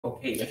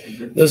Okay, that's a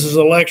good. This is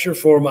a lecture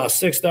for my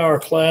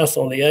 6-hour class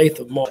on the 8th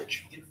of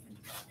March.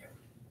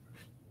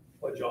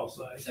 What'd y'all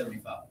say?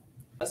 75.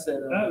 I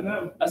said,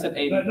 I said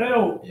 80.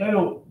 They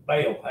don't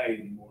bale hay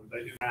anymore.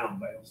 They do round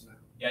bales now.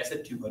 Yeah, I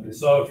said 200.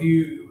 So if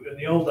you, in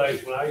the old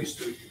days when I used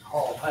to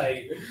haul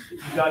hay, you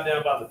got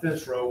down by the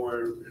fence row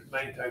where it's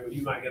maintained,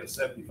 you might get a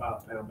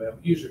 75-pound bale,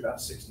 usually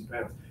about 60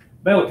 pounds.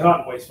 Bale of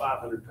cotton weighs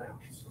 500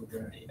 pounds.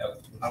 Okay.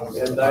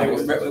 And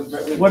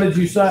they, what did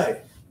you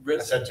say? I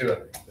said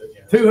 200.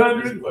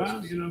 200?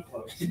 Well, you know,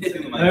 close.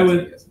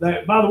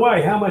 By the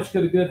way, how much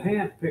could a good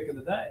hand pick in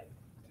a day?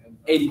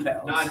 80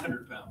 pounds.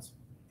 900 pounds.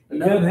 A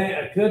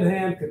good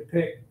hand could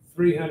pick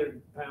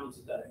 300 pounds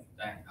a day.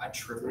 Dang, I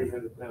tripled.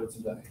 300 pounds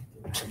a day.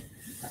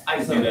 I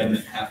do that in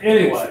half.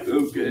 Anyway.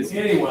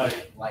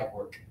 Light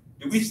work.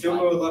 Do we still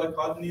grow a lot of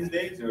cotton these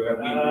days, or have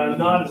we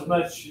not as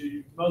much?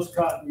 Most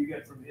cotton you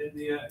get from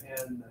India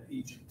and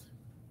Egypt.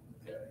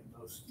 Okay,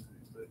 most.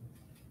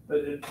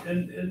 But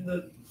in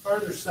the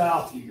further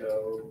south you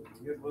go,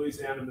 you get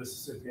Louisiana,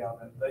 Mississippi out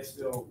there.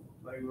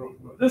 They grow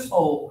this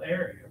whole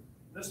area.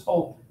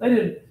 They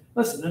didn't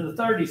listen in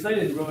the 30s. They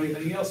didn't grow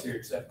anything else here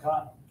except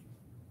cotton.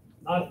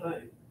 Not a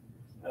thing.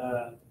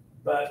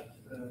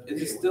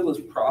 Is it still as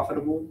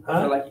profitable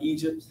for like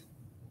Egypt?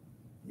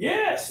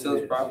 Yes, still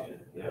as profitable.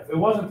 Yeah, if it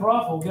wasn't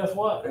profitable, guess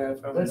what?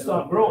 Let's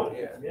stop growing.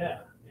 Yeah,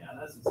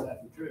 that's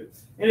exactly true.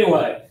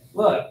 Anyway,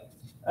 look.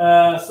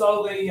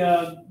 So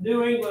the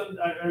New England,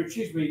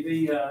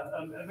 the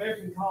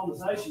American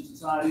Colonization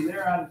Society,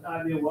 their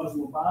idea was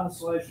we'll buy the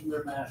slaves from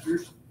their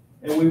masters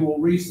and we will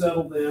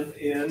resettle them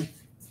in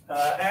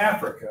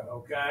Africa.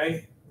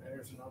 Okay,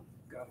 there's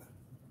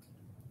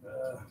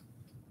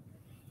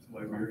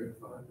we're going to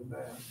find the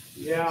map.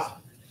 Yeah.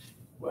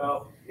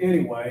 Well,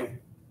 anyway,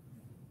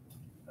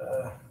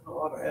 I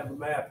ought to have a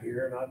map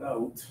here, and I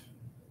don't,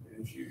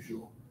 as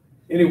usual.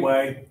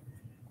 Anyway,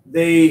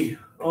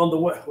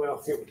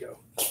 well, here we go.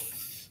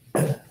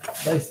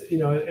 They,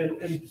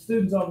 and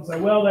students often say,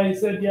 well, they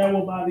said, yeah,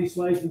 we'll buy these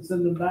slaves and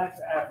send them back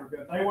to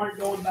Africa. They weren't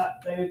going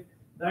back. They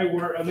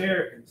were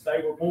Americans.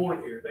 They were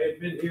born here. They had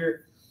been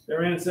here.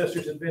 Their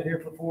ancestors had been here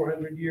for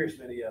 400 years,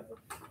 many of them.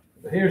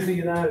 But here's the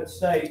United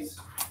States,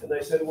 and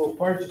they said, we'll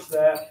purchase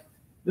that.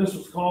 This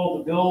was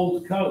called the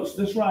Gold Coast.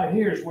 This right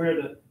here is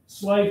where the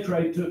slave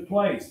trade took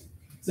place.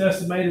 It's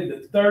estimated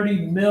that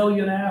 30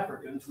 million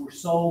Africans were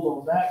sold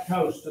on that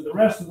coast to the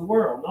rest of the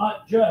world,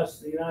 not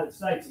just the United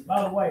States. And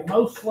by the way,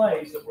 most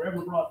slaves that were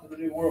ever brought to the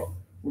New World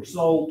were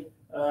sold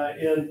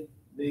in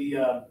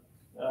the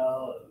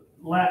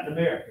Latin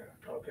America,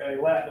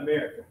 Latin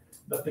America.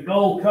 But the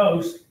Gold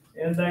Coast,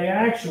 and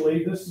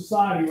this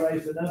society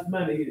raised enough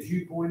money, as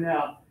you point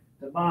out,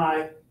 to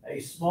buy a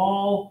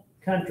small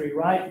country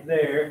right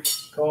there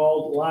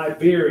called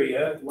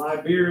Liberia.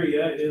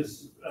 Liberia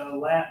is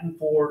Latin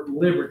for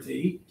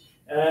liberty,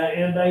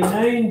 and they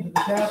named the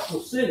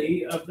capital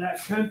city of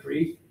that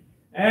country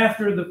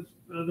after the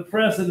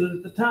president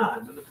at the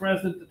time. And the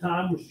president at the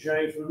time was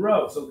James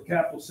Monroe. So the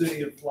capital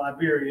city of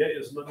Liberia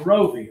is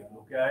Monrovia.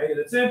 Okay, and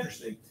it's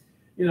interesting.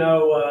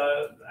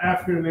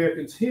 African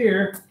Americans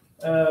here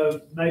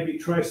maybe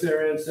trace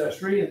their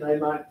ancestry, and they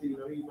might,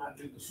 you might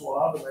do the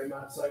swab, and they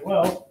might say,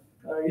 well,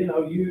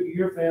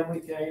 your family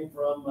came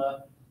from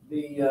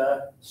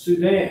the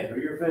Sudan, or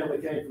your family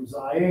came from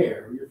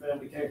Zaire, or your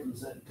family came from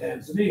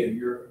Tanzania,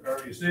 your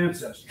earliest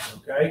ancestors.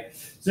 Okay,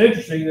 it's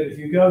interesting that if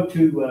you go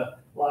to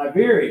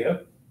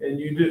Liberia and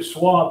you do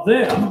swab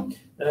them,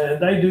 and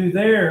they do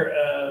their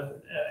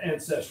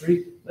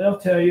ancestry, they'll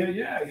tell you,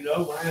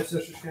 my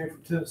ancestors came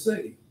from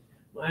Tennessee.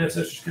 My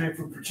ancestors came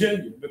from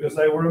Virginia because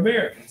they were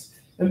Americans.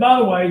 And by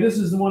the way, this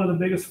is one of the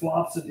biggest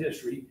flops in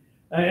history.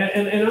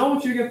 And I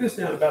want you to get this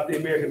down about the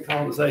American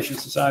Colonization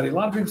Society. A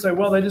lot of people say,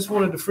 well, they just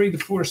wanted to free the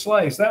poor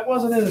slaves. That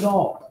wasn't it at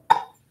all.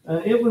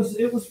 It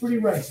was pretty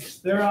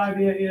racist. Their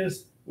idea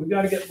is we've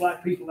got to get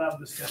black people out of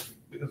this country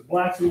because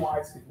blacks and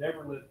whites can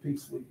never live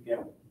peacefully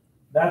together.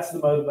 That's the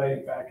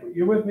motivating factor.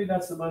 You're with me?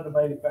 That's the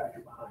motivating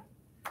factor behind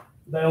it.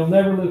 They'll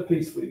never live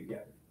peacefully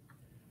together.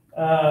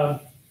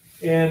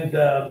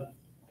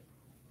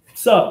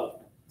 So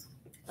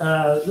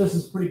this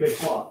is a pretty big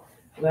flop.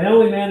 They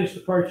only managed to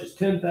purchase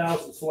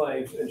 10,000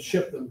 slaves and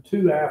ship them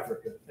to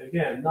Africa.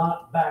 Again,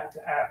 not back to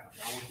Africa.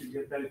 I want you to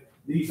get that.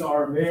 These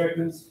are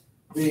Americans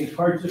being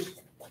purchased.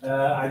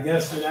 I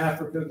guess in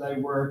Africa they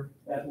were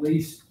at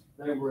least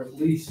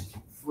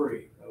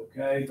free.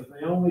 Okay, but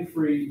they only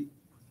freed,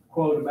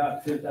 quote,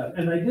 about 10,000,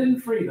 and they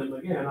didn't free them.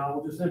 Again, I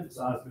will just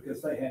emphasize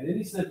because they had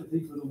any sympathy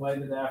for the way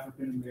that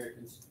African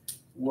Americans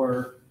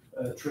were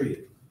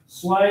treated.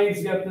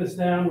 Slaves, get this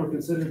down, were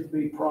considered to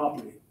be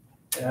property.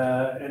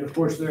 And of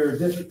course, there are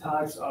different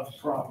types of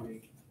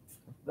property.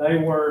 They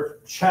were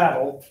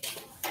chattel.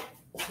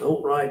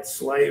 Don't write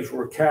slaves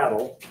were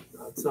cattle.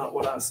 That's not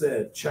what I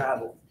said.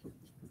 Chattel.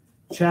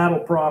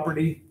 Chattel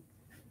property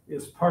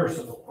is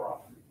personal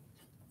property.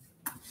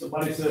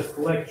 Somebody says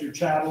collect your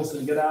chattels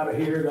and get out of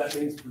here. That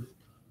means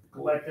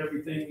collect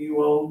everything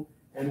you own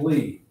and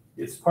leave.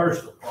 It's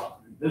personal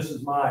property. This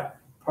is my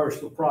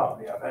personal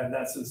property. I've had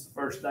that since the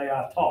first day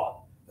I taught.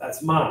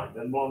 That's mine.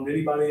 Doesn't belong to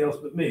anybody else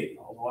but me.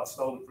 Although I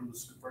stole it from the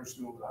first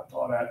school that I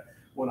taught at.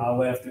 When I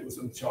left, it was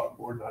on the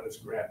chalkboard, and I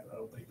just grabbed it. I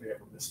don't think they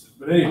ever missed it.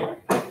 But anyway,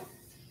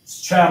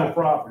 it's chattel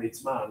property.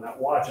 It's mine. That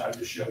watch I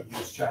just showed you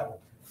is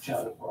chattel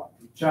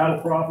property.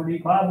 Chattel property,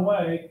 by the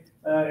way,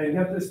 and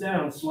get this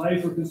down,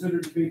 slaves were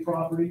considered to be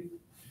property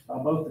by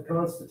both the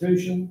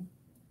Constitution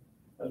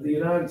of the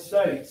United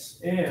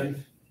States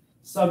and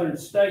Southern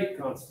state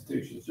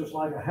constitutions, just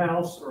like a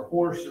house or a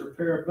horse or a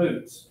pair of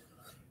boots.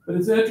 But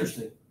it's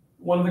interesting.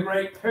 One of the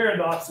great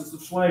paradoxes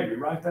of slavery,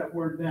 write that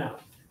word down.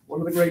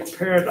 One of the great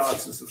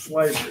paradoxes of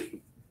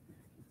slavery.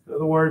 In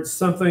other words,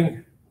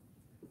 a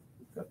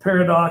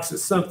paradox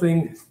is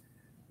something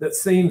that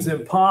seems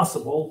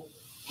impossible,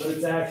 but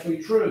it's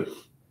actually true.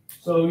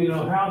 So,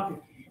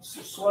 how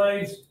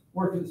slaves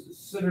were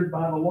considered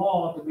by the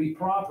law to be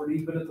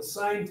property, but at the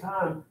same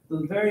time,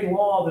 the very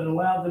law that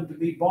allowed them to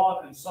be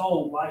bought and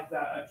sold like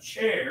a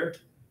chair,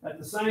 at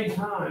the same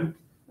time,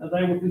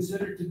 they were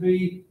considered to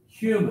be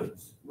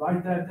humans.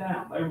 Write that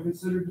down. They were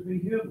considered to be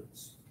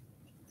humans.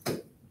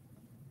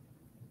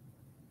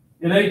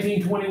 In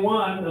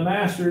 1821, a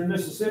master in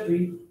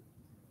Mississippi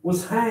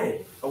was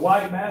hanged. A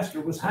white master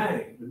was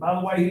hanged. And by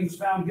the way, he was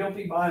found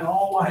guilty by an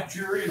all-white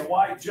jury and a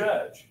white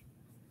judge.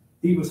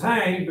 He was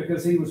hanged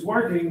because he was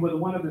working with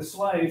one of his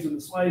slaves, and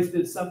the slaves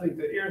did something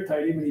to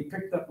irritate him, and he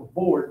picked up a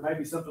board,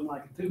 maybe something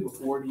like a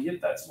 2x4, and he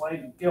hit that slave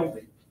and killed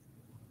him.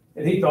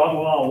 And he thought,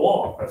 well, I'll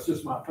walk. That's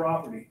just my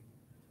property.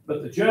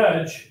 But the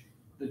judge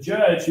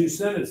who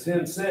sentenced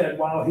him said,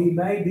 while he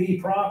may be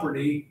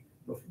property,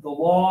 the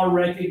law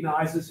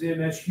recognizes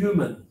him as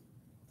human.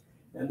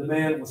 And the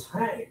man was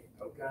hanged,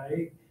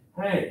 okay?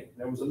 Hanged.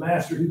 There was a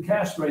master who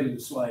castrated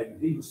the slave,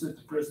 and he was sent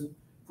to prison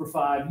for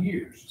 5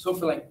 years. So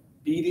for like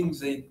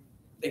beatings, they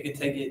could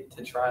take it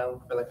to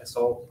trial for like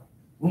assault?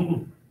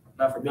 Mm-mm.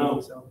 Not for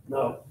beatings,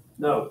 No.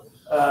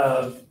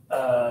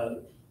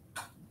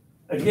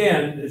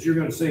 Again, as you're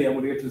going to see, I'm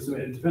going to get to this.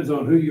 It depends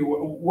on who you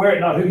were,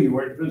 not who you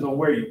were, it depends on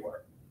where you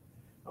were.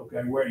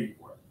 Okay, where you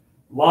were.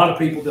 A lot of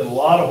people did a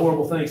lot of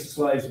horrible things to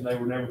slaves, and they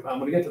were never. I'm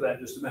going to get to that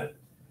in just a minute.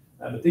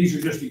 But these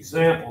are just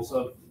examples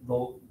of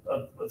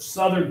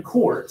Southern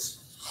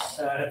courts.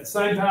 At the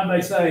same time,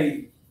 they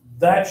say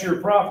that's your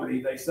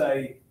property. They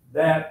say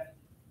that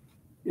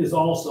is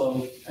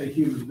also a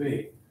human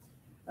being.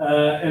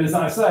 And as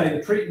I say,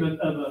 the treatment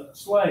of the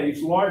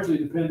slaves largely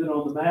depended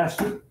on the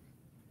master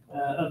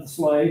of the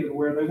slave and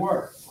where they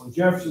were. On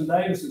Jefferson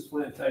Davis's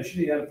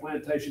plantation, he had a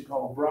plantation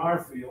called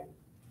Briarfield.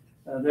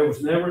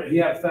 He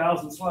had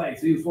 1,000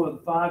 slaves. He was one of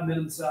the 5 men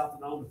in the South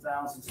that owned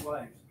 1,000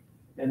 slaves.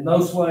 And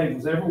no slave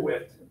was ever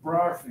whipped at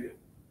Briarfield.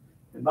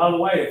 And by the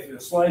way, if a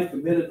slave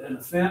committed an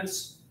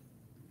offense,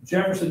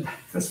 Jefferson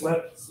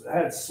Davis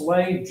had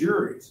slave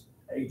juries.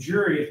 A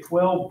jury of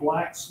 12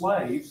 black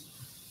slaves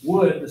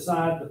would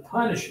decide the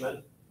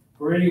punishment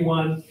for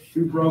anyone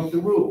who broke the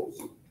rules.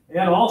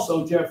 And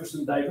also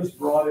Jefferson Davis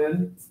brought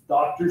in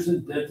doctors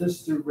and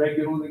dentists to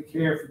regularly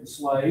care for the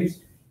slaves.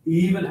 He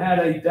even had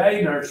a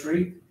day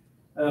nursery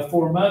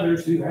for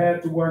mothers who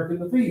had to work in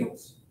the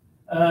fields.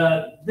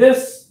 Now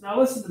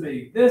listen to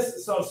me. There's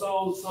this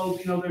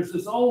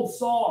old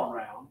saw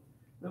around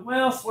that,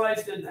 well,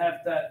 slaves didn't have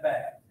it that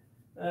bad.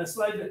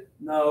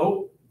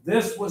 No,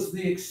 this was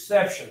the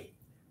exception.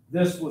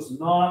 This was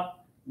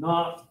not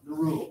the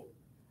rule.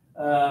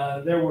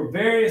 There were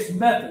various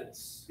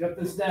methods, get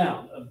this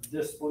down, of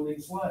disciplining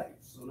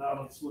slaves. So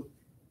now let's look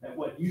at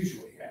what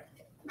usually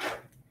happened.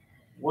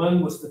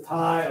 One was to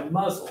tie a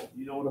muzzle.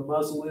 You know what a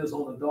muzzle is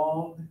on a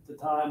dog? To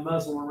tie a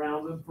muzzle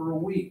around them for a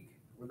week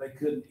where they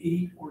couldn't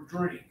eat or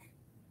drink.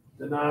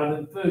 Deny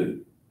them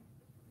food.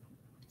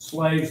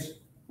 Slaves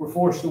were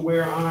forced to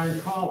wear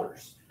iron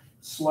collars.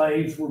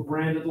 Slaves were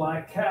branded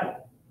like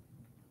cattle.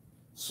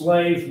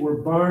 Slaves were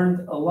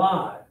burned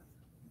alive.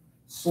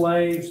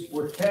 Slaves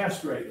were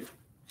castrated.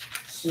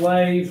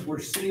 Slaves were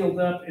sealed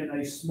up in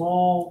a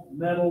small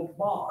metal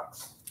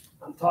box.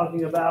 I'm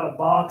talking about a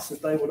box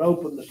that they would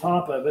open the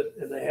top of it,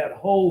 and they had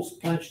holes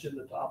punched in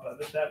the top of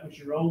it. That was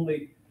your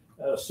only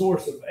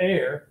source of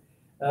air,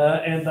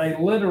 and they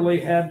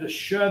literally had to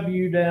shove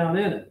you down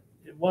in it.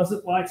 It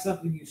wasn't like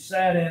something you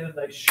sat in and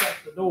they shut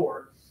the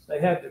door. They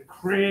had to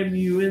cram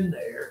you in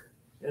there,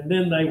 and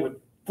then they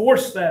would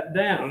force that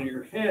down on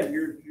your head.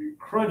 You're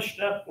crunched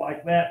up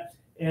like that,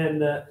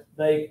 and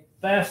they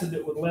fastened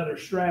it with leather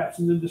straps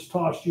and then just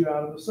tossed you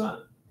out of the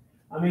sun.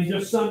 I mean,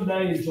 just some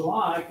day in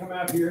July, come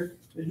out here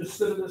and just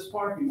sit in this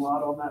parking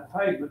lot on that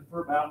pavement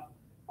for about,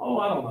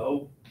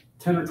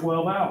 10 or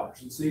 12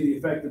 hours and see the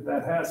effect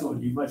that has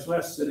on you, much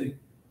less sitting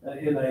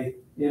in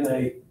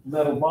a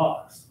metal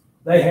box.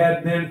 They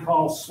had men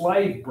called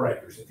slave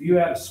breakers. If you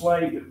had a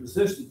slave that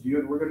resisted you,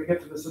 and we're going to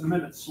get to this in a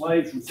minute,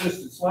 slaves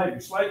resisted slavery.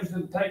 Slaves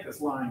didn't take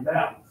us lying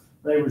down.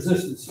 They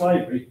resisted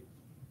slavery,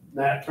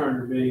 Nat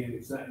Turner being an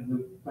example,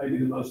 maybe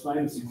the most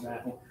famous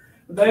example.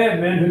 But they had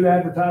men who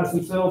advertised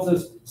themselves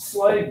as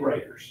slave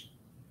breakers.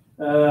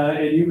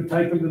 And you would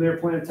take them to their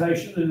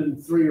plantation, and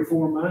in 3 or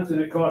 4 months,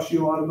 and it cost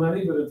you a lot of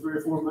money, but in 3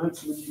 or 4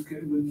 months,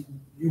 when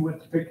you went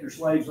to pick your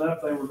slaves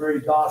up, they were very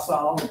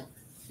docile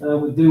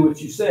would do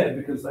what you said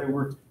because they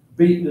were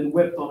beaten and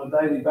whipped on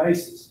a daily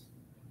basis.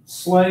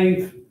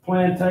 Slave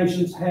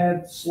plantations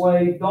had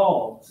slave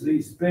dogs,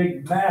 these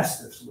big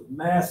mastiffs with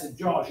massive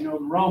jaws. You know,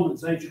 the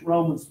Romans, ancient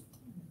Romans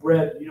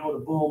bred, you know what a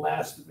bull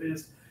mastiff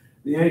is?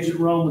 The ancient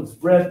Romans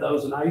bred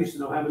those, and I used to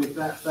know how many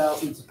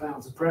thousands of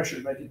pounds of pressure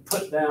they could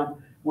put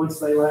down once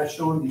they latched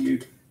onto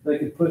you. They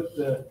could put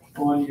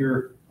on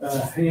your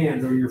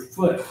hand or your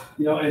foot,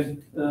 you know,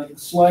 and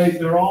slaves,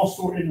 there are all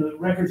sorts, in the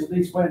records of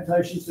these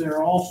plantations, there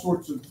are all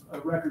sorts of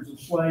records of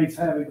slaves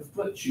having a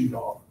foot chewed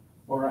off,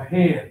 or a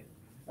hand,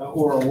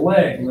 or a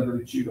leg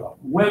literally chewed off.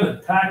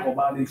 Women tackled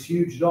by these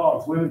huge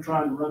dogs, women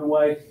trying to run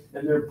away,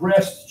 and their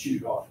breasts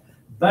chewed off.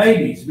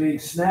 Babies being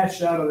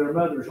snatched out of their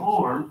mother's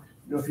arm.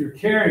 You know, if you're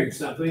carrying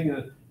something,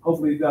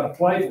 hopefully you've got a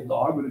playful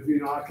dog, but if you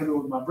know, I come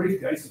in with my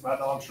briefcase, if my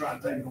dog's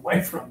trying to take it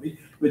away from me,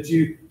 but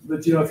you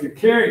know, if you're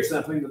carrying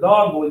something, the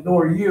dog will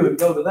ignore you and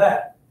go to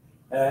that.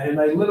 And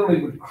they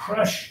literally would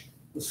crush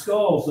the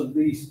skulls of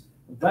these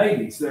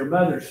babies, their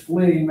mothers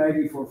fleeing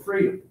maybe for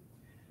freedom.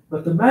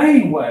 But the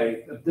main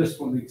way of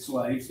disciplining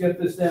slaves, get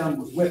this down,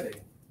 was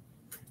whipping.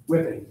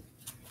 Whipping.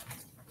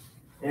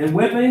 And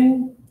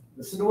whipping,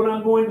 listen to what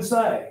I'm going to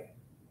say.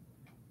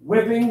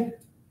 Whipping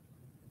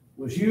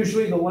was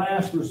usually the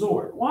last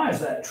resort. Why is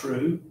that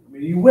true? I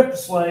mean, you whip a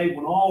slave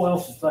when all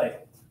else is failed.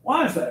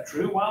 Why is that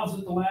true? Why was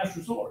it the last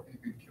resort? You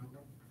could kill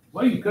them.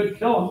 Well, you could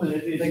kill them.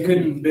 And they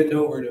couldn't bend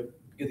over to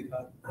get the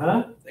cotton.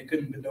 Huh? They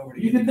couldn't bend over to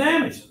You get could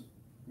damage them.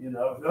 You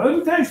know, let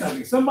me tell you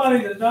something.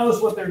 Somebody that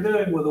knows what they're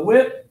doing with a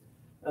whip,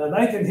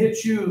 they can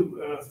hit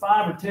you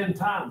 5 or 10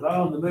 times. I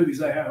don't know in the movies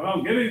they have,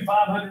 oh, give him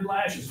 500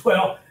 lashes.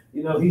 Well,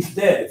 you know, he's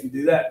dead if you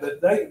do that.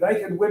 But they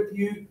can whip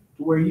you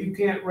to where you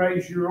can't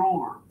raise your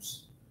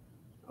arms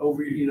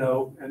over, you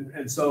know.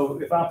 And so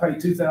if I pay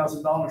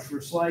 $2,000 for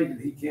a slave and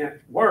he can't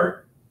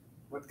work,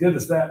 what good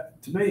is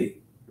that to me?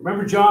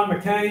 Remember John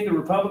McCain, the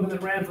Republican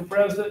that ran for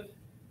president?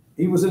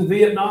 He was in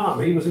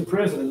Vietnam. He was in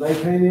prison, and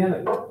they came in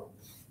and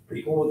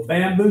people with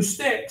bamboo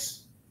sticks.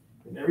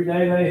 And every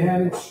day they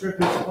had him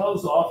strip his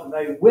clothes off, and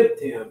they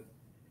whipped him.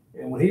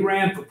 And when he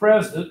ran for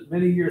president,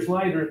 many years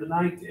later,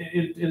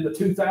 in the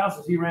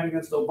 2000s, he ran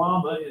against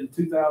Obama in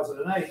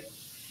 2008.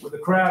 With the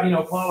crowd, you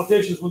know,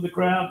 politicians with the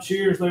crowd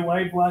cheers, they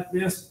waved like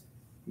this.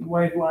 He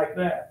waved like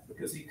that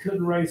because he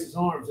couldn't raise his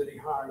arms any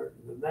higher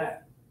than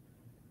that.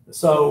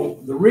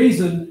 So the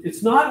reason,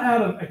 it's not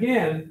out of,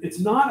 again, it's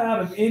not out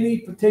of any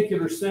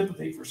particular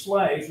sympathy for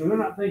slaves. They're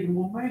not thinking,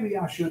 well, maybe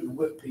I shouldn't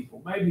whip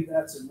people. Maybe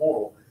that's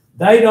immoral.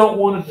 They don't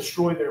want to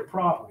destroy their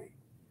property.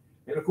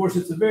 And of course,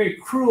 it's a very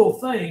cruel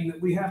thing that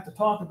we have to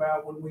talk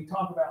about when we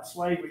talk about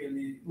slavery and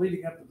the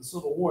leading up to the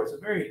Civil War. It's a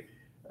very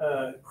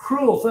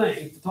cruel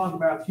thing to talk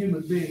about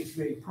human beings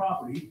being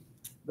property,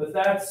 but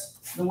that's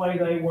the way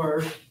they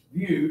were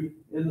viewed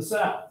in the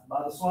South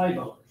by the slave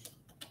owners.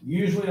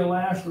 Usually a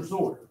last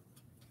resort.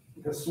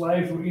 Because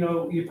slaves were, you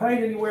know, you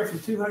paid anywhere from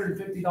 $250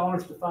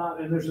 to $5,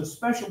 and there's a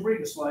special breed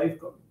of slave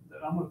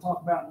that I'm going to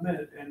talk about in a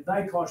minute, and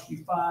they cost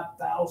you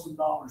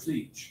 $5,000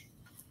 each.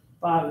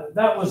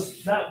 That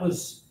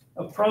was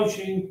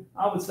approaching,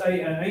 I would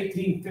say, an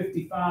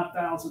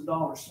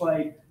 $1,855,000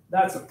 slave.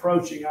 That's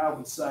approaching, I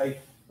would say,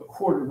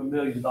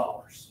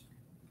 $250,000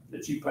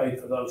 that you paid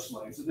for those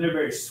slaves, and they're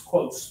very,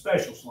 quote,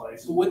 special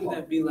slaves. So wouldn't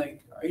that be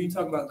like? Are you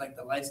talking about like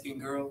the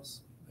light-skinned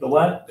girls? The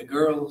what? The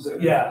girls.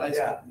 Yeah.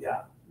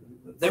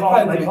 They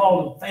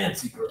called them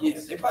fancy girls.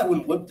 Yes, they probably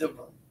wouldn't whip them.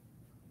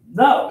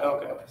 No.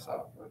 Okay,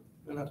 so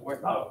they don't have to worry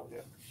about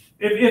it.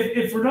 Yeah.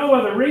 If for no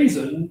other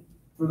reason,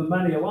 for the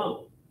money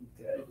alone.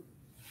 Okay.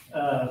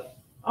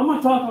 I'm going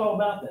to talk all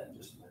about that in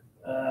just a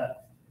minute.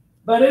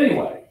 But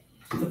anyway,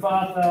 the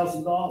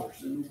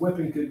 $5,000 and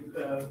whipping could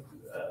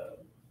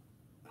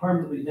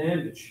permanently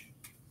damage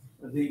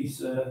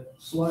these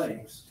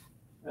slaves.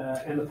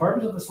 And the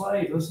purpose of the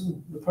slave,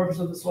 listen, the purpose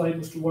of the slave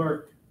was to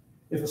work.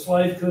 If a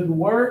slave couldn't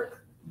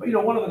work, but you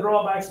know, one of the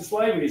drawbacks of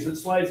slavery is that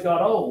slaves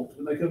got old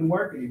and they couldn't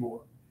work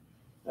anymore.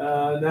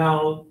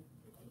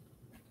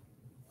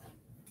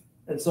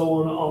 And so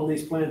on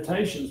these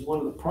plantations, one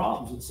of the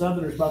problems, and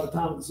Southerners by the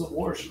time of the Civil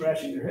War are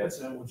scratching their heads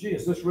saying, well, gee,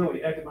 is this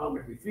really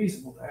economically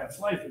feasible to have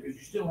slaves? Because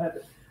you still had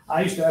to,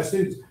 I used to ask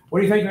students, what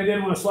do you think they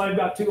did when a slave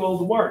got too old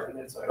to work? And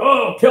they'd say,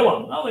 oh, kill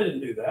them. No, they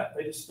didn't do that.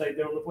 They just stayed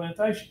there on the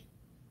plantation.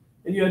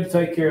 And you had to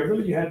take care of them,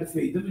 and you had to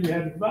feed them, and you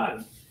had to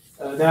provide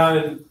them. Now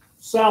in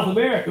South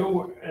America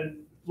and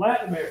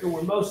Latin America,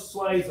 where most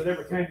slaves that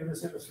ever came to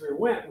this hemisphere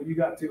went, when you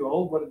got too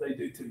old, what did they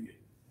do to you?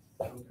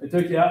 They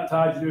took you out and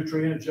tied you to a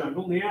tree in a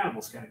jungle, and the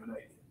animals came and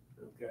ate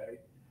you. Okay.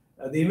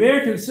 The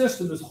American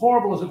system, as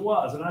horrible as it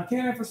was, and I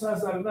can't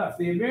emphasize that enough,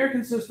 the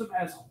American system,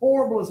 as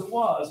horrible as it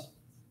was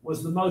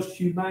the most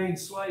humane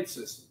slave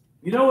system.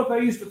 You know what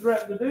they used to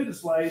threaten to do to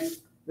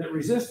slaves that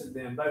resisted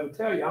them? They would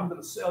tell you, I'm going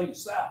to sell you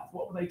south.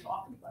 What were they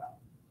talking about?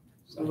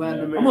 I'm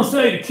going to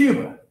sell you to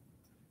Cuba.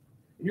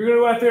 You're going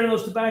to go out there in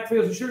those tobacco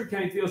fields and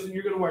sugarcane fields, and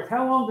you're going to work.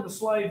 How long did a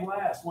slave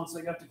last once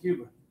they got to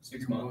Cuba?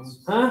 6 months.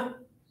 Huh?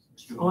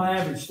 On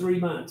average, 3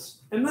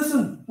 months. And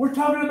listen, we're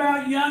talking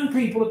about young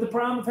people at the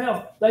prime of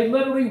health. They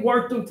literally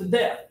worked them to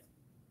death.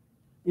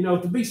 You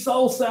know, to be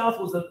sold south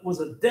was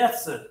a death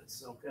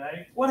sentence.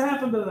 Okay, what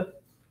happened to the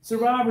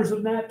survivors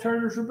of Nat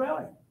Turner's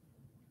rebellion?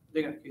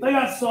 They got They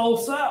got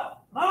sold south.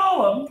 Not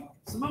all of them.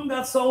 Some of them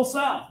got sold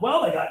south.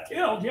 Well, they got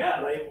killed.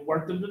 Yeah, they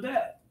worked them to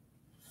death.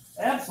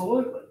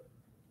 Absolutely,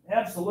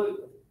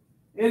 absolutely.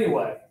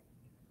 Anyway,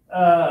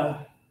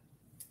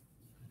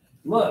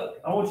 look,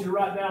 I want you to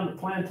write down the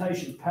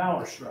plantation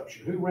power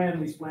structure. Who ran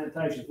these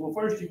plantations? Well,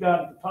 first you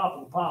got at the top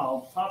of the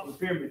pile, top of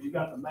the pyramid, you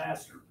got the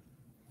master.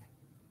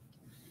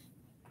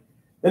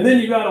 And then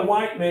you got a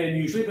white man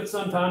usually, but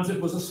sometimes it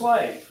was a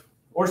slave.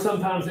 Or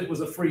sometimes it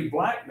was a free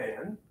black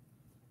man.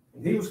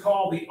 And he was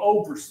called the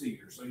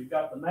overseer. So you've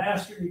got the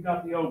master, you've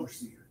got the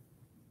overseer.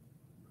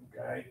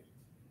 Okay?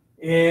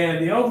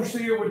 And the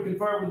overseer would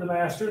confer with the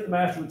master, and the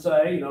master would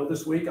say, you know,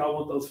 this week I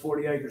want those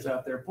 40 acres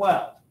out there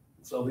plowed.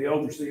 So the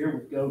overseer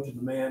would go to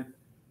the man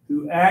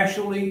who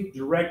actually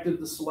directed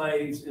the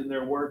slaves in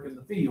their work in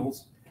the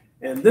fields.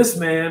 And this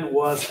man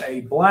was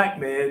a black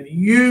man,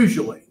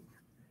 usually.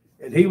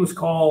 And he was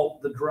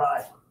called the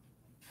driver.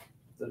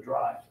 The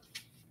driver.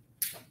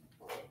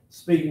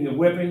 Speaking of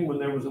whipping, when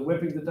there was a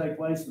whipping to take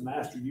place, the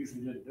master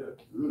usually didn't do it.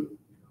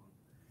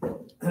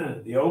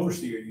 The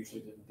overseer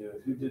usually didn't do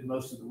it. Who did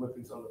most of the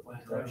whippings on the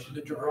plantation?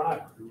 The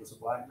driver, who was a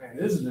black man.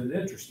 Isn't it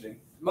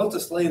interesting? Most of the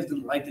slaves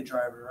didn't like the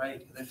driver,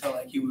 right? They felt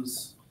like he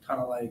was kind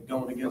of like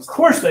going against. Of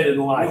course they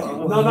didn't like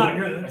him. No, not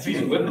good.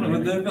 He's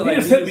whipping them. He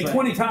just hit me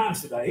 20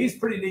 times today. He's a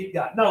pretty neat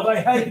guy. No,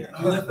 they hate him.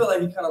 They feel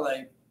like he kind of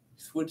like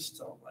switched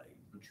to like.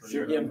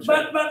 Sure. Yeah,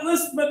 but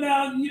listen, but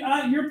now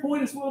your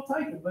point is well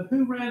taken. But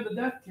who ran the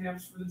death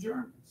camps for the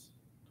Germans?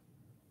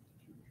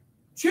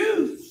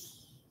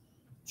 Jews.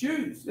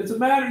 Jews. It's a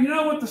matter. You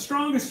know what the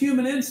strongest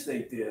human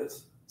instinct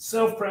is?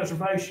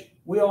 Self-preservation.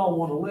 We all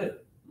want to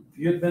live. If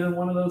you had been in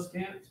one of those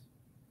camps,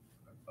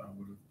 I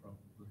would have probably.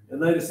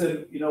 and they just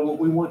said, you know what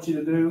we want you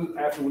to do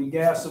after we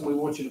gas them, we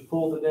want you to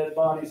pull the dead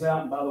bodies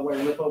out, and by the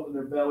way, rip open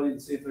their belly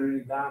and see if there are any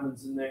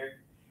diamonds in there.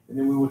 And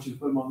then we want you to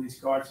put them on these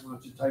carts. We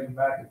want you to take them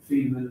back and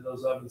feed them into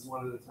those ovens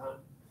one at a time.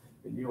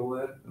 And you'll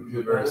live. Would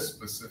be very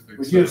specific.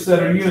 Would you have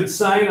said, are you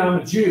insane? I'm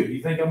a Jew.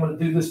 You think I'm going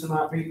to do this to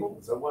my people?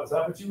 Is that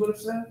what you would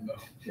have said? No.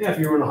 Yeah, if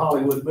you were in a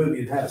Hollywood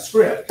movie and had a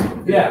script.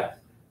 Yeah.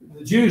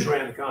 The Jews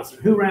ran the concert.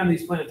 Who ran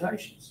these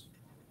plantations?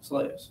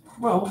 Slaves.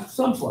 Well,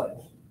 some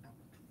slaves.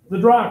 The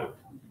driver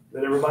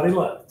that everybody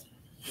loved.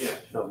 Yeah.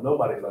 No,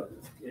 nobody loved him.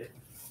 Yeah.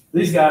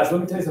 These guys,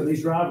 let me tell you something,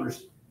 these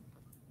drivers,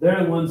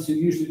 they're the ones who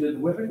usually did the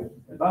whipping.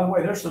 And by the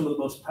way, they're some of the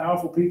most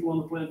powerful people on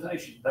the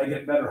plantation. They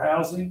get better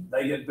housing.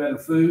 They get better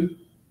food.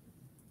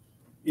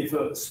 If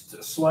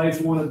slaves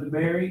wanted to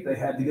marry, they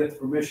had to get the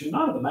permission,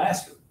 not of the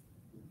master.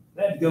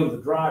 They had to go to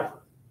the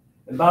driver.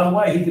 And by the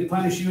way, he could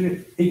punish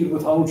you. He could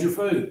withhold your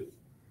food.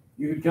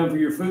 You could come for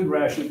your food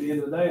ration at the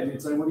end of the day, and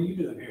he'd say, what are you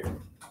doing here?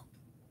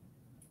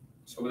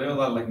 So were there a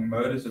lot of like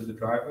murders of the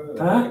driver?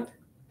 Huh?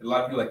 A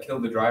lot of people like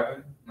killed the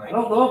driver? Like, I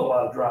don't know if a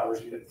lot of drivers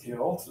get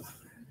killed.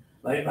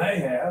 They may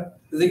have.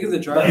 Did they give the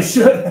driver? They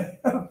should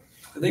have.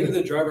 Did they give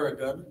the driver a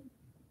gun?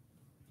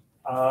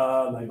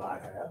 They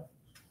might have.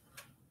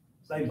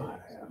 They might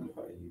have.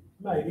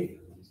 Maybe.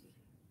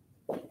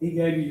 He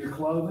gave you your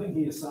clothing.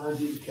 He assigned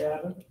you the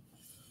cabin.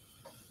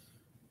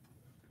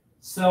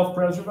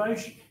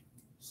 Self-preservation.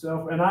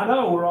 And I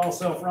know we're all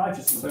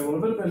self-righteous and say,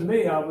 well, if it had been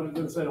me, I would have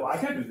been saying, well, I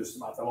can't do this to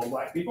my fellow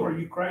black people. Are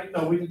you crazy?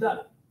 No, we'd have done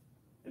it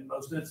in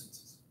most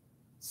instances.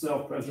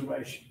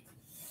 Self-preservation.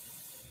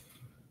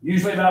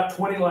 Usually about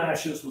 20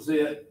 lashes was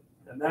it,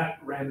 and that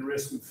ran the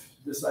risk of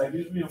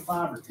disabling,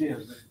 5 or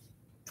 10, but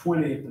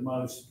 20 at the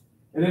most.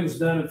 And it was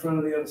done in front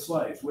of the other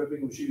slaves.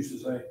 Whipping was used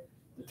as a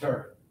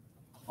deterrent.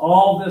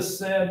 All this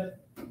said,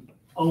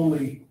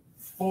 only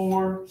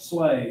 4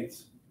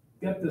 slaves,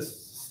 get this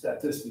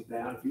statistic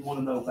down if you want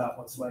to know about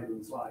what slavery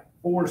was like.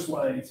 4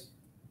 slaves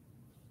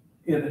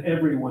in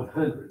every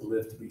 100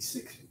 lived to be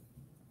 60.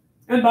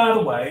 And by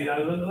the way,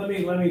 let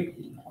me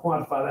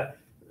quantify that.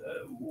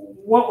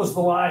 What was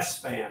the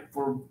lifespan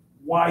for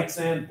whites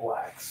and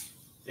blacks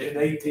in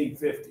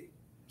 1850?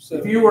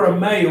 If you were a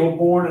male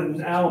born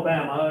in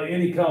Alabama,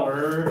 any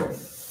color,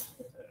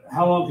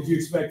 how long could you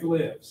expect to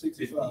live?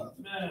 65.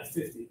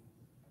 50.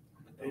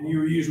 And you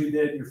were usually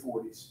dead in your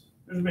 40s.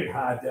 There's a big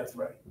high death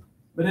rate.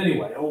 But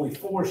anyway, only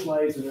 4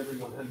 slaves in every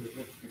 100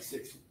 lived to be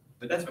 60.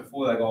 but that's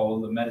before like all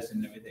the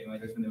medicine and everything.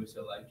 Like that's when they were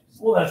still like.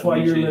 Well, that's why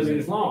you're living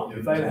as long.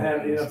 If they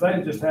had, if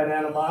they just had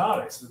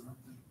antibiotics,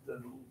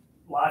 the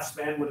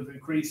lifespan would have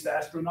increased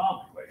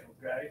astronomically.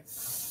 Okay.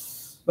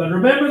 But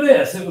remember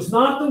this, it was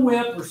not the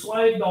whip or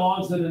slave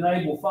dogs that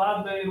enabled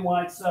 5 million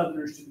white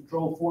Southerners to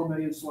control 4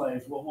 million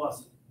slaves. What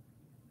was it?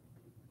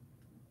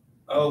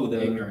 Oh, the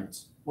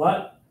Ignorance.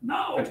 What?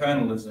 No.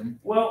 Paternalism.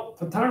 Well,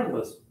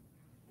 paternalism,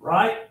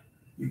 right?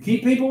 You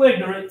keep people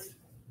ignorant,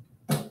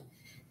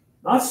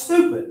 not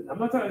stupid. I'm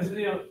not talking,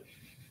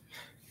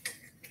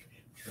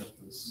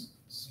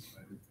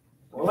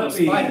 well,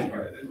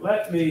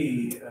 let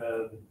me,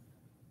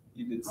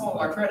 You did Oh,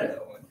 I credit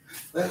that one.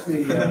 let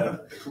me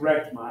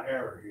correct my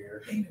error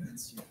here.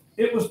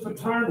 It was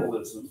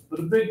paternalism, but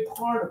a big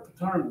part of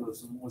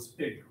paternalism was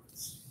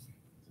ignorance.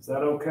 Is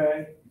that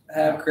okay?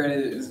 Half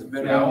credit is a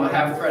better. Yeah, I want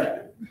half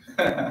credit.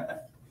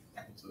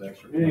 It's an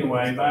extra.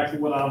 Anyway, back to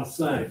what I was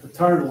saying,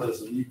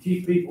 paternalism. You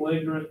keep people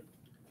ignorant.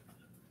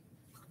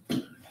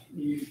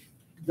 You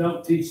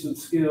don't teach them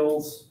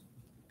skills.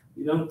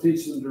 You don't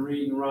teach them to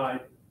read and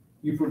write.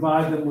 You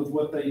provide them with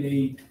what they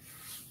need,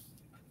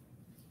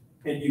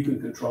 and you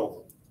can control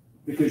them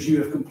because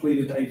you have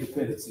completed a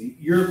dependency.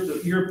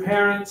 Your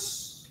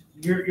parents,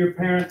 your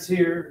parents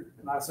here,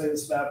 and I say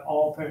this about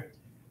all parents,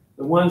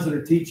 the ones that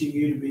are teaching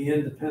you to be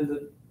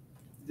independent,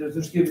 they're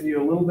just giving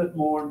you a little bit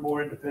more and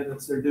more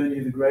independence. They're doing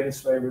you the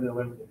greatest favor they'll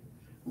ever do.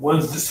 The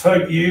ones that just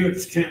hug you,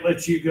 just can't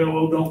let you go.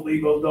 Oh, don't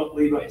leave. Oh, don't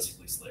leave.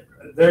 Basically slavery.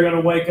 They're going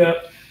to wake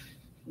up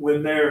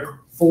when they're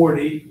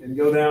 40 and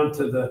go down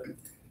to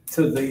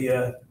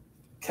the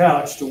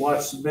couch to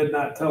watch some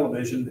midnight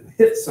television,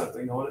 hit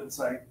something on it and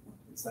say,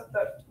 "Is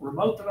that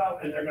remote that I?"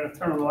 And they're going to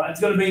turn on the light.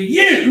 It's going to be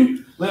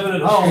you living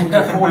at home when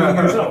you're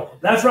 40 years old.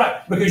 That's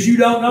right, because you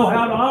don't know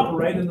how to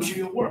operate in the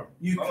real world.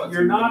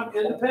 You're not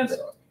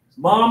independent.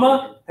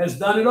 Mama has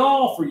done it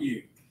all for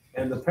you.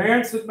 And the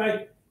parents that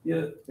make,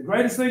 the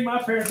greatest thing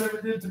my parents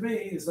ever did to me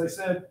is they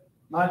said,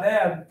 my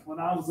dad, when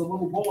I was a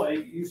little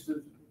boy, used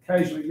to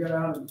occasionally get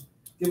out and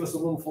give us a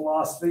little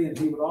philosophy, and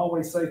he would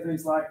always say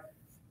things like,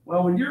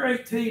 well, when you're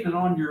 18 and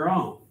on your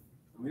own,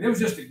 I mean, it was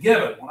just a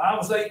given. When I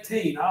was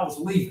 18, I was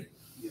leaving,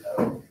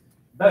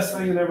 best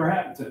thing that ever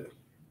happened to me.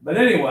 But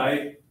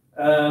anyway,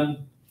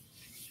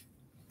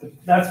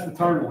 that's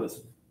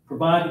paternalism.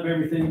 Provide them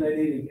everything they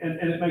need, and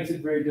it makes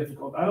it very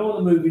difficult. I know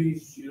in the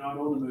movies, they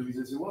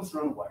say, well, let's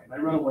run away. And they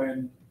run away,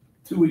 and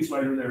 2 weeks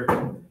later, they're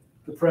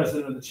the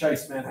president of the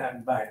Chase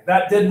Manhattan Bank.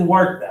 That didn't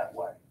work that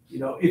way.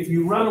 If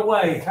you run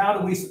away, how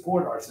do we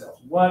support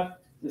ourselves?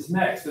 What is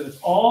next? And it's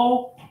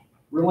all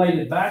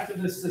related back to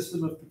this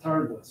system of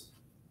paternalism.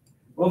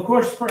 Well, of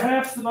course,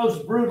 perhaps the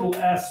most brutal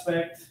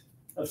aspect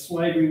of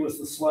slavery was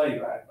the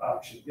slave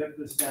auction. Get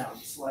this down,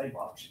 the slave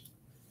auction.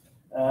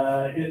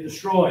 It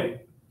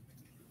destroyed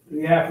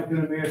the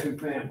African-American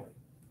family.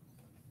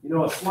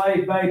 A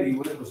slave baby,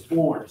 when it was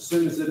born, as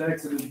soon as it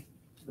exited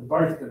the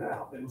birth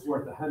canal, it was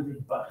worth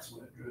 $100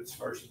 when it drew its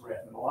first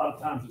breath. And a lot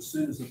of times, as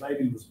soon as the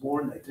baby was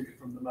born, they took it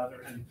from the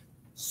mother and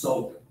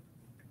sold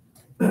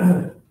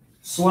it.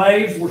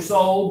 Slaves were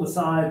sold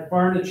beside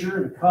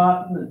furniture and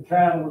cotton and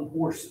cattle and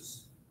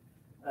horses.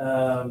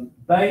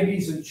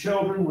 Babies and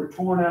children were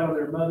torn out of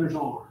their mother's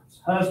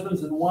arms.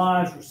 Husbands and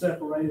wives were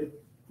separated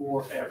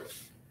forever.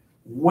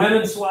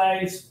 Women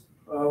slaves,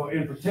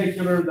 in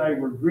particular, they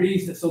were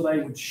greased so they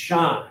would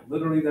shine.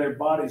 Literally, their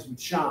bodies would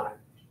shine.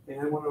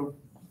 And when a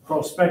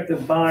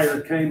prospective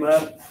buyer came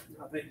up,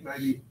 I think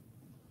maybe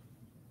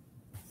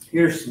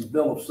here's some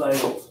bill of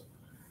sales.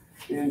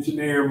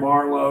 Engineer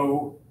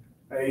Marlowe,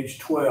 age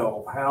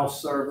 12,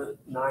 house servant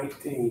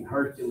 19,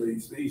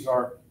 Hercules.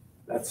 You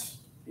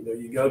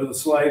go to the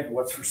slave,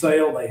 what's for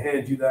sale? They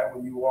hand you that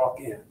when you walk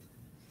in.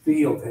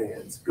 Field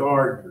hands,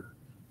 gardener,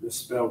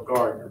 misspelled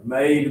gardener,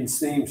 maid and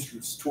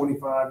seamstress,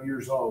 25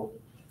 years old,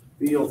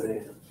 field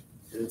hand,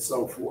 and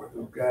so forth,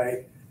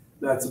 okay?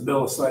 That's a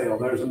bill of sale.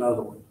 There's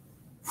another one.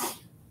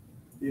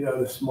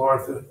 This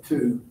Martha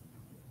 2,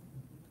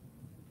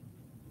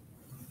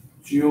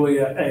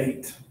 Julia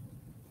 8,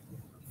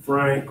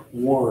 Frank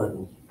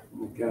 1,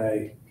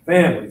 okay?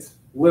 Families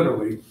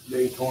literally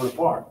being torn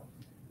apart.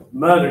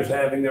 Mothers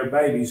having their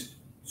babies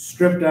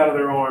stripped out of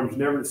their arms,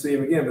 never to see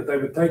them again. But they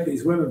would take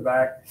these women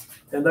back,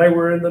 and they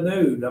were in the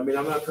nude. I mean,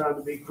 I'm not trying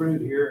to be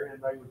crude here.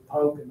 And they would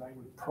poke and they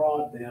would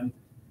prod them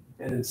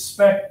and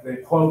inspect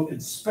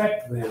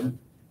them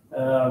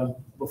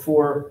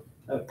before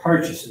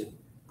purchasing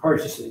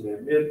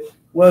them. It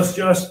was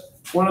just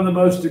one of the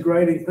most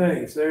degrading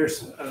things.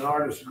 There's an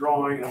artist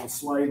drawing of a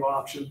slave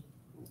auction,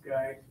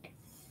 okay?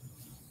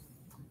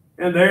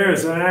 And there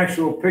is an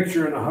actual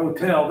picture in a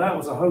hotel. That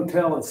was a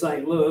hotel in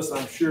St. Louis.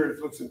 I'm sure it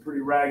looks in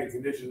pretty ragged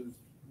condition.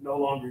 It no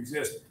longer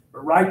exists.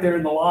 But right there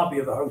in the lobby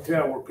of the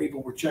hotel where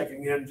people were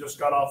checking in, just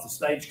got off the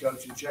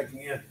stagecoach and checking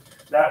in,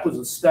 that was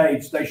a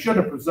stage. They should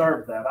have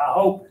preserved that. I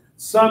hope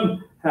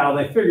somehow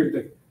they figured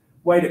the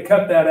way to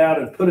cut that out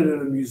and put it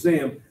in a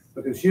museum,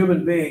 because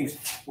human beings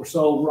were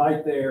sold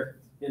right there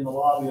in the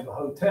lobby of the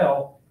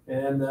hotel.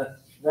 And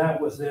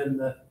that was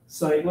in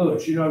St.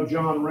 Louis.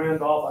 John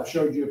Randolph, I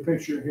showed you a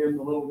picture of him,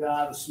 the little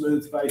guy, the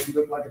smooth face. He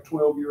looked like a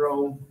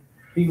 12-year-old.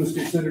 He was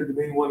considered to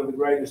be one of the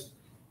greatest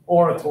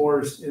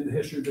orators in the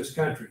history of this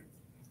country.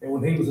 And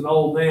when he was an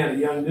old man, a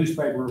young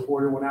newspaper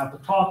reporter went out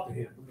to talk to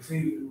him,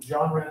 because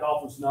John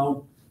Randolph was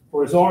known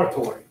for his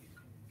oratory.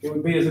 It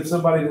would be as if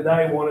somebody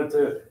today wanted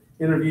to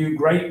interview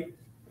great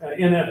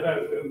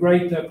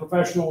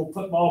professional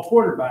football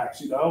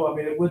quarterbacks. I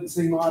mean, it wouldn't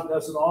seem odd to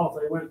us at all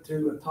if they went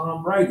to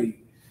Tom Brady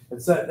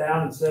and sat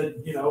down and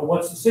said,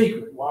 what's the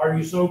secret? Why are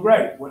you so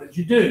great? What did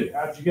you do?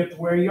 How did you get to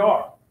where you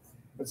are?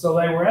 And so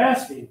they were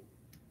asking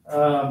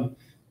John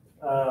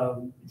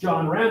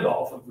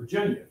Randolph of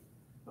Virginia,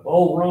 of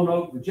old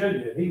Roanoke,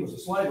 Virginia, and he was a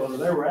slave owner.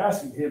 They were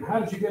asking him, how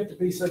did you get to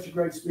be such a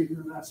great speaker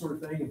and that sort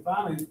of thing? And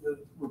finally, the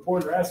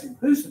reporter asked him,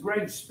 who's the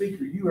greatest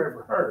speaker you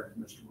ever heard,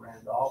 Mr.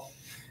 Randolph?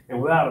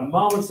 And without a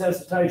moment's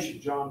hesitation,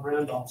 John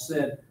Randolph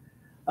said,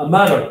 A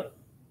mother.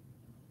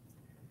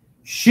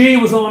 She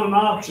was on an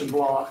auction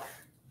block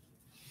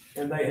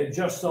and they had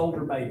just sold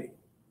her baby.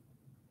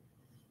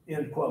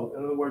 End quote.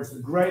 In other words, the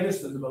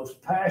greatest and the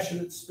most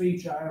passionate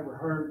speech I ever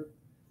heard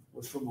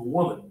was from a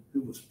woman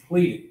who was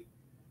pleading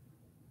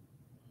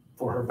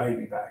for her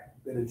baby back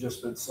that had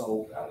just been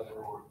sold out of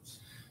her arms.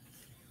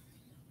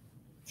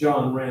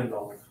 John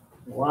Randolph.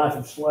 The life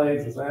of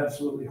slaves was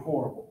absolutely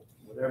horrible.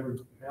 Whatever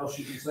else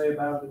you can say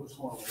about it, it was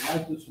horrible.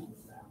 Like this woman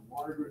now,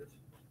 Margaret.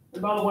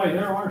 And by the way,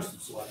 there are some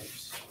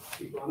slaves.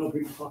 I know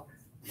people talk.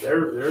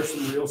 There are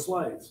some real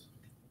slaves.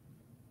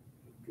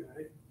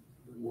 Okay,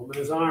 the woman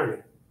is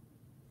ironing.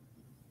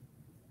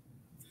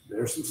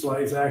 There's some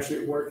slaves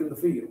actually at work in the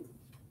field.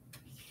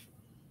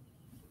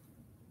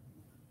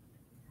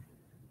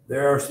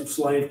 There are some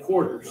slave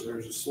quarters.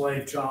 There's a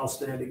slave child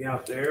standing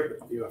out there.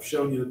 But, I've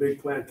shown you the big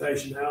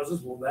plantation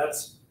houses. Well,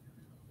 that's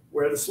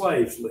where the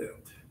slaves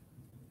lived.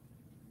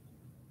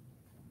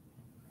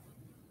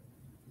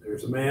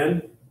 There's a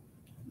man.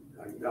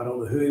 I don't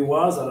know who he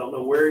was. I don't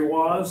know where he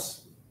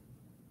was.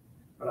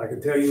 But I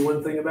can tell you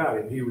one thing about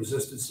him. He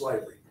resisted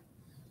slavery.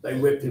 They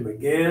whipped him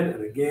again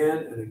and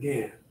again and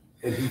again.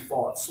 And he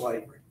fought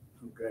slavery.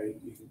 Okay?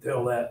 You can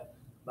tell that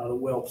by the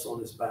whelps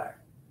on his back.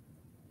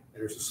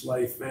 There's a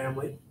slave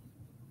family.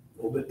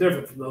 A little bit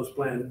different from those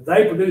plantations.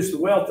 They produced the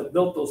wealth that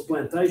built those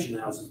plantation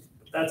houses,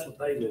 but that's what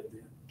they lived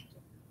in.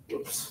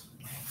 Whoops.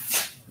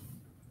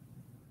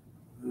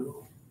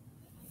 Well,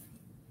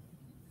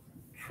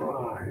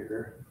 try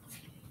here.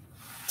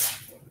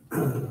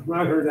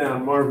 Write her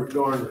down, Margaret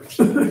Garner.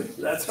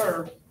 That's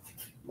her,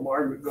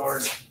 Margaret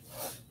Garner.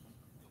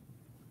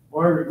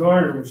 Margaret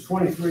Garner was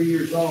 23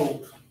 years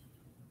old.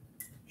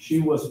 She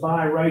was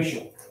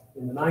biracial.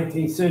 In the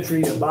 19th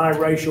century, a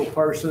biracial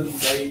person,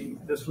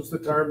 this was the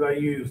term they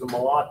used, a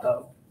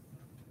mulatto,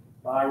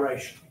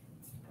 biracial.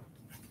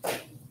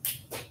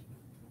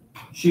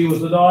 She was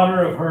the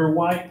daughter of her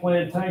white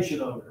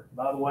plantation owner.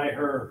 By the way,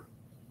 her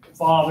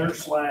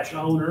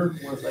father/owner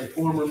was a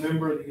former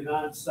member of the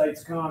United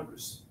States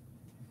Congress.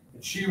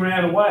 And she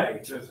ran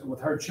away with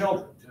her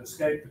children to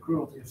escape the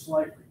cruelty of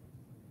slavery.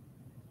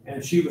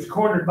 And she was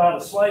cornered by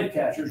the slave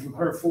catchers with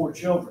her 4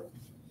 children.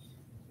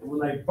 And when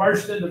they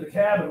burst into the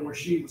cabin where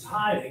she was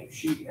hiding,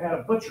 she had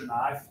a butcher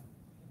knife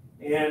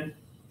and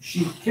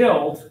she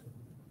killed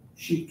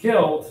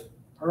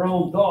her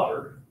own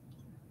daughter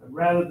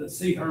rather than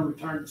see her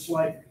return to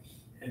slavery.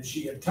 And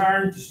she had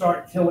turned to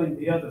start killing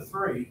the other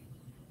 3,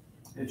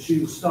 and she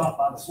was stopped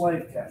by the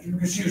slave catcher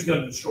because she was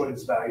going to destroy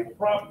this valuable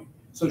property.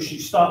 So she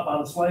stopped by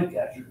the slave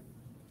catcher,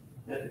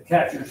 and the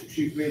catchers,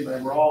 they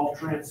were all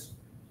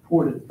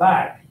transported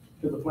back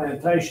to the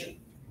plantation.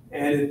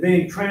 And in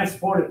being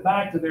transported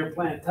back to their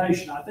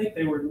plantation, I think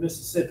they were in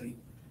Mississippi.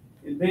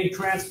 In being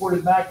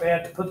transported back, they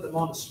had to put them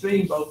on a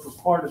steamboat for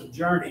part of the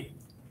journey.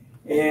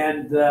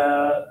 And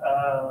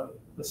the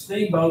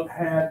steamboat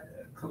had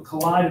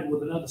collided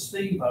with another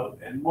steamboat,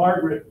 and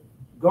Margaret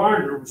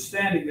Garner was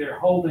standing there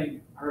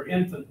holding her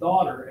infant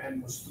daughter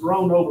and was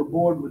thrown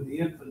overboard with the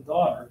infant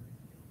daughter.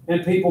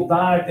 And people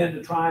dived in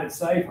to try and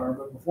save her,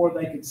 but before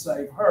they could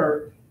save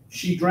her,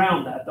 she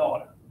drowned that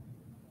daughter.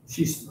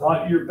 She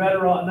thought, you're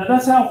better off. Now,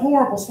 that's how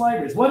horrible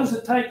slavery is. What does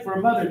it take for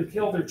a mother to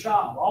kill their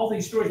child? All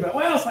these stories about,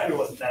 well, slavery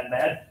wasn't that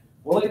bad.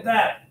 Well, look at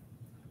that.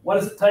 What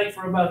does it take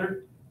for a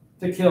mother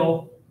to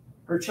kill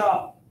her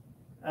child?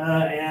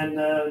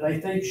 They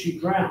think she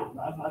drowned.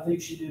 I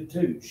think she did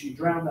too. She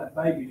drowned that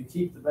baby to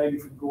keep the baby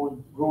from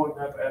growing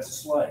up as a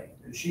slave.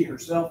 And she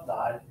herself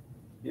died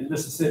in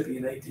Mississippi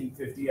in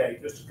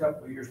 1858, just a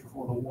couple of years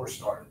before the war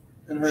started.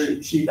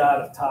 And she died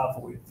of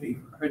typhoid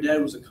fever. Her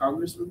dad was a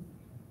congressman?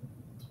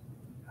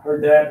 Her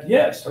dad,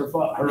 yes.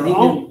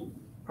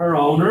 Her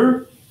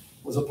owner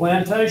was a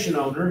plantation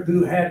owner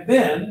who had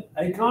been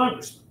a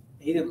congressman.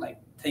 He didn't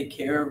take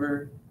care of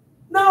her?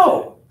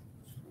 No.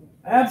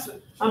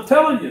 Absolutely. I'm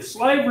telling you,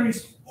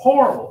 slavery's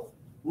horrible.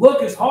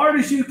 Look as hard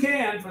as you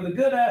can for the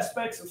good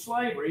aspects of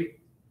slavery.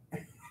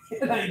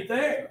 It ain't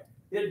there.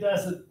 It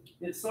doesn't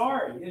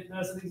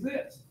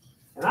exist.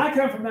 And I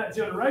come from that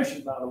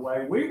generation, by the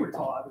way. We were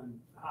taught in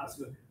high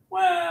school,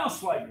 well,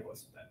 slavery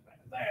wasn't that bad.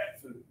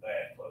 Bad food,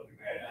 bad clothing,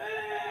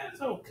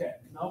 it's okay.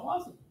 No, it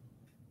wasn't.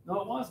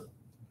 No, it wasn't.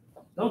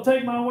 Don't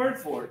take my word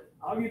for it.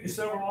 I'll give you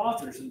several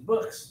authors and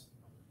books.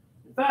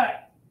 In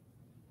fact,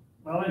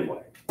 well,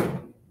 anyway,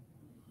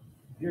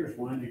 here's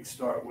one you can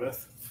start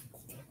with.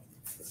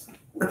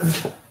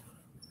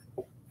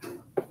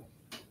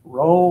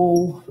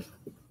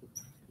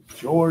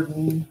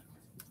 Jordan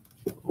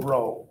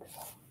Roll.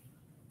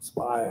 It's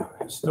by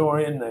a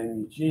historian named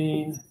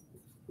Eugene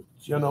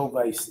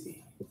Genovese.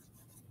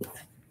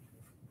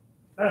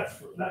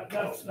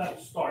 That'll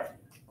start,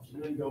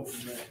 and then go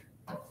from there.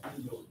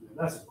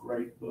 That's a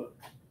great book.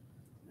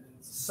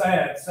 It's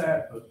a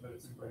sad book, but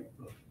it's a great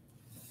book.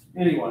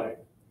 Anyway,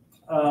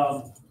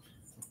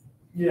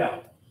 yeah,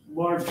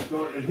 Margaret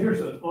Garner. And here's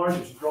an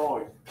artist's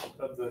drawing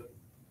of the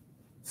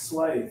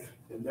slave,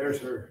 and there's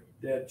her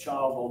dead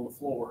child on the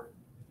floor,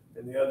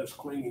 and the others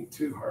clinging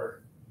to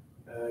her.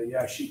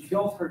 Yeah, she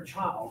killed her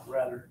child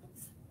rather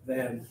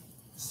than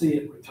see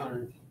it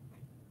returned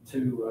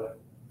to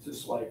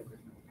slavery.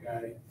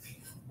 Okay,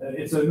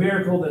 it's a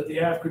miracle that the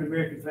African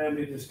American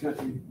family in this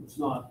country was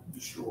not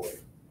destroyed.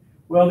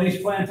 Well,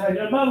 these plantations.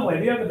 And by the way,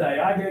 the other day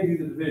I gave you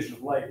the division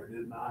of labor,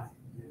 didn't I?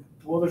 Yeah.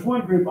 Well, there's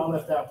one group I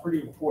left out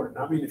pretty important.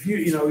 I mean, if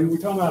you know, we're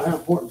talking about how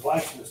important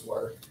blacksmiths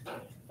were.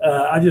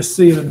 I just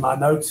see it in my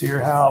notes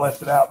here how I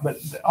left it out, but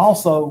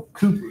also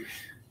coopers.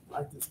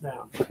 Write this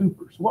down.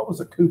 Coopers. What was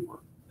a cooper?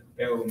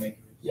 Barrel maker.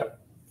 Yep.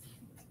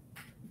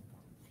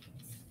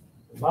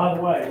 And by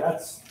the way,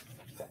 that's.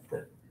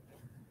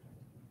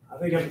 I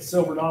think up in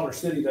Silver Dollar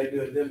City they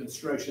do a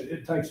demonstration.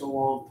 It takes a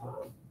long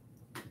time.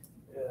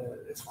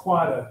 It's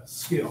quite a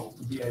skill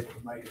to be able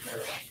to make a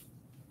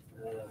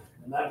barrel.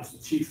 And that was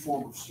the chief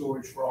form of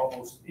storage for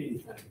almost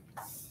anything,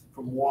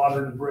 from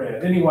water to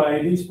bread.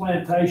 Anyway, these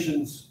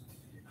plantations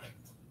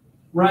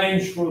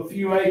ranged from a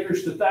few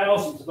acres to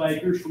thousands of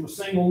acres, from a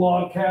single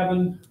log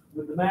cabin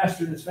with the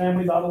master and his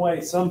family. By the way,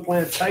 some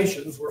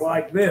plantations were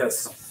like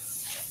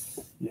this.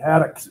 You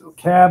had a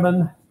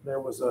cabin, there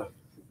was a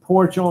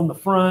porch on the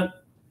front.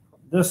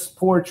 This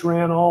porch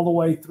ran all the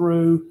way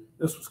through.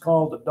 This was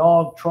called the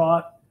dog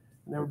trot.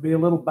 And there would be a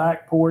little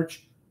back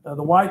porch.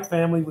 The white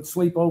family would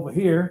sleep over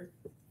here,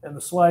 and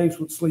the slaves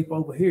would sleep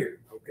over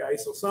here. Okay,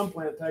 so some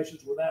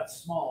plantations were that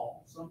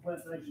small. Some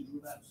plantations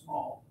were that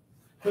small.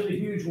 To the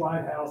huge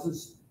white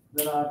houses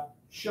that I've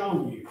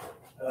shown you.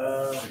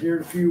 Here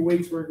in a few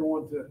weeks, we're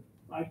going to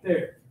right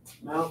there,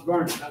 Mount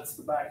Vernon. That's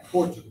the back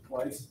porch of the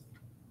place.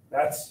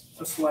 That's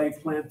a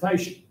slave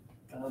plantation,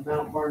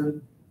 Mount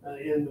Vernon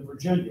in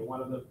Virginia,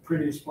 one of the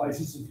prettiest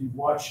places. If you've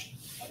watched,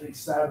 I think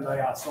Saturday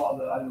I saw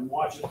that, I didn't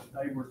watch it, but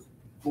they were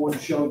going to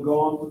show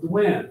Gone with the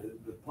Wind,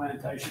 the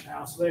plantation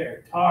house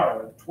there.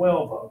 Tara,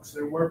 12 Oaks,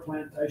 there were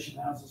plantation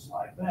houses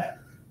like that.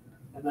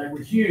 And they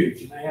were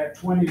huge, and they had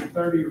 20 or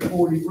 30 or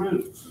 40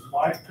 rooms, with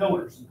white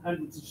pillars and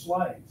hundreds of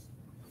slaves.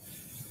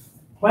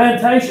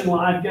 Plantation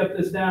life, get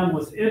this down,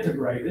 was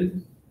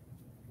integrated.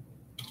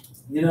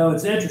 You know,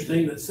 it's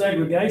interesting that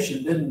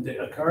segregation didn't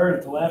occur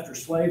until after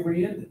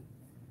slavery ended.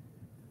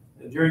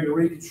 And during the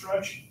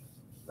Reconstruction,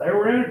 they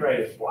were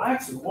integrated.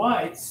 Blacks and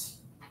whites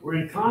were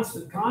in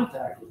constant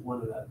contact with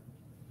one another.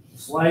 The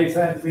slaves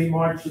had to be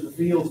marched to the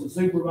fields and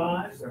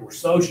supervised. There were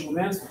social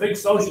events. The big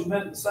social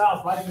event in the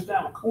South, right this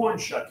down, corn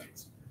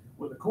shuckings,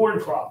 when the corn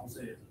crop was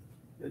in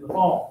the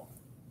fall.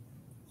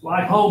 It's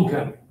like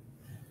homecoming.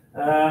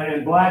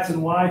 And blacks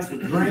and whites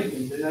would drink,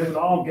 and they would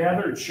all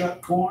gather and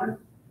shuck corn.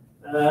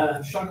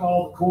 Shuck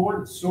all the corn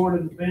and store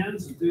it in the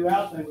bins, and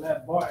throughout they would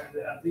have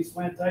these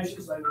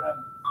plantations, they would have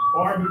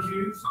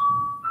barbecues,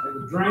 they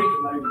would drink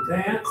and they would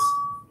dance.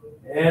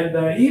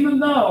 And even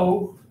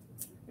though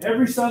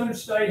every southern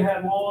state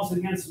had laws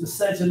against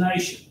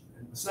miscegenation,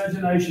 and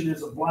miscegenation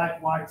is a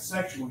black-white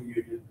sexual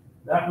union,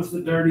 that was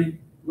the dirty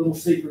little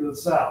secret of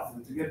the South.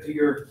 And to get to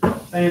your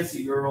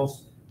fancy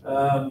girls,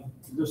 I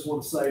just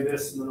want to say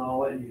this and then I'll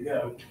let you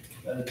go.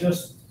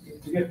 Just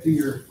to get to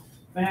your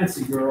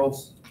fancy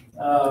girls,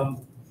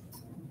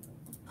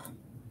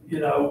 you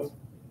know,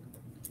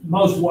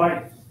 most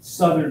white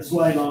Southern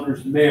slave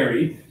owners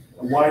married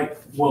a white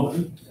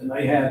woman, and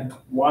they had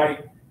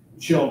white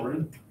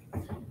children.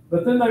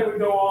 But then they would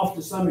go off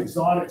to some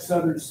exotic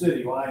Southern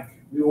city like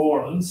New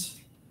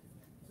Orleans,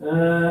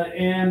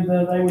 and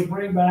they would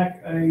bring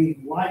back a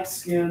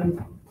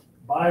light-skinned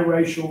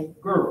biracial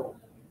girl,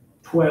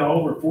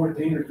 12 or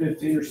 14 or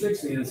 15 or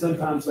 16. And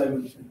sometimes they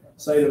would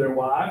say to their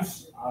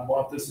wives, I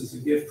bought this as a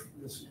gift,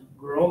 this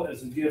girl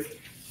as a gift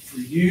for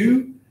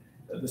you.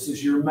 This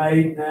is your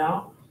maid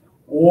now.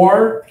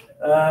 Or,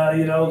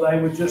 you know,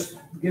 they would just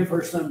give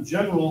her some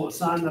general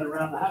assignment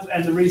around the house.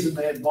 And the reason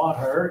they had bought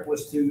her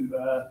was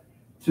to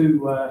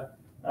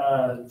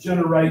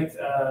generate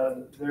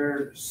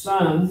their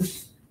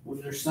sons,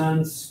 when their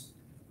sons,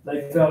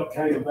 they felt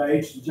came of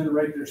age, to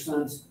generate their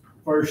sons'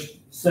 first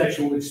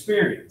sexual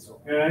experience,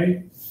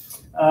 okay?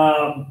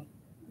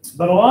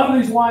 But a lot of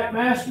these white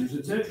masters,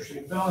 it's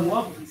interesting, fell in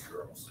love with these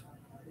girls.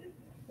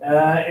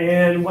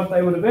 And what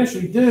they would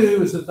eventually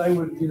do is that they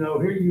would, you know,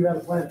 here you have a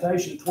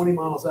plantation 20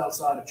 miles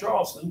outside of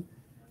Charleston.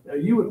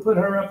 You would put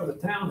her up in a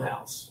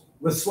townhouse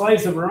with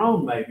slaves of her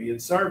own, maybe, and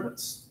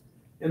servants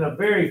in a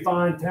very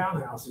fine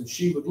townhouse, and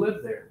she would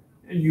live there.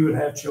 And you would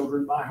have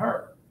children by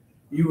her.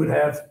 You would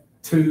have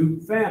two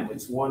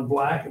families, one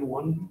black and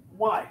one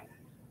white.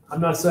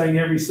 I'm not saying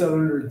every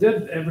Southerner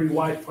did, every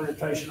white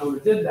plantation owner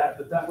did that,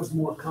 but that was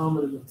more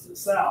common in the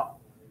South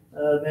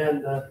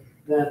than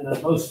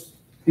most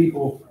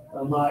people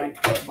might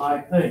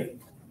think.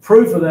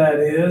 Proof of that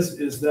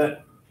is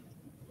that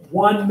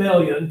 1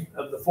 million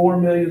of the 4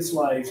 million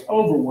slaves,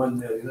 over 1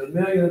 million, 1.5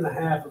 million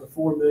of the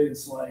 4 million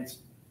slaves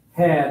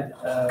had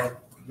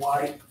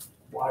white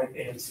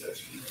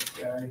ancestry.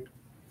 Okay,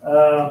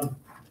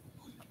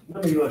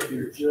 let me look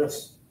here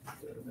just a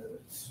minute.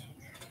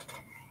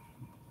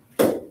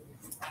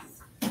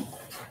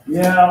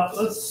 Yeah,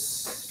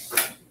 let's.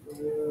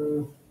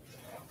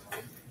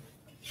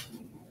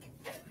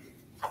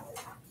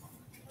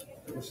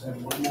 Just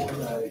have one more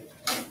day.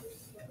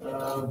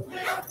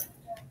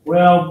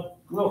 Well,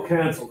 We'll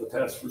cancel the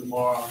test for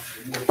tomorrow,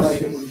 and we'll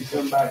take it when you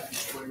come back from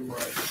spring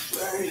break.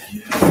 Thank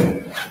you.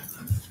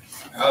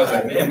 I was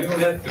like, man, we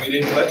only have 3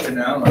 days lecture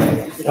now.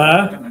 Like,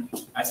 Huh?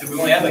 I said, we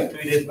only have like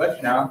 3 days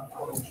lecture now.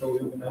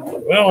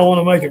 Well, I want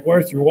to make it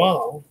worth your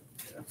while.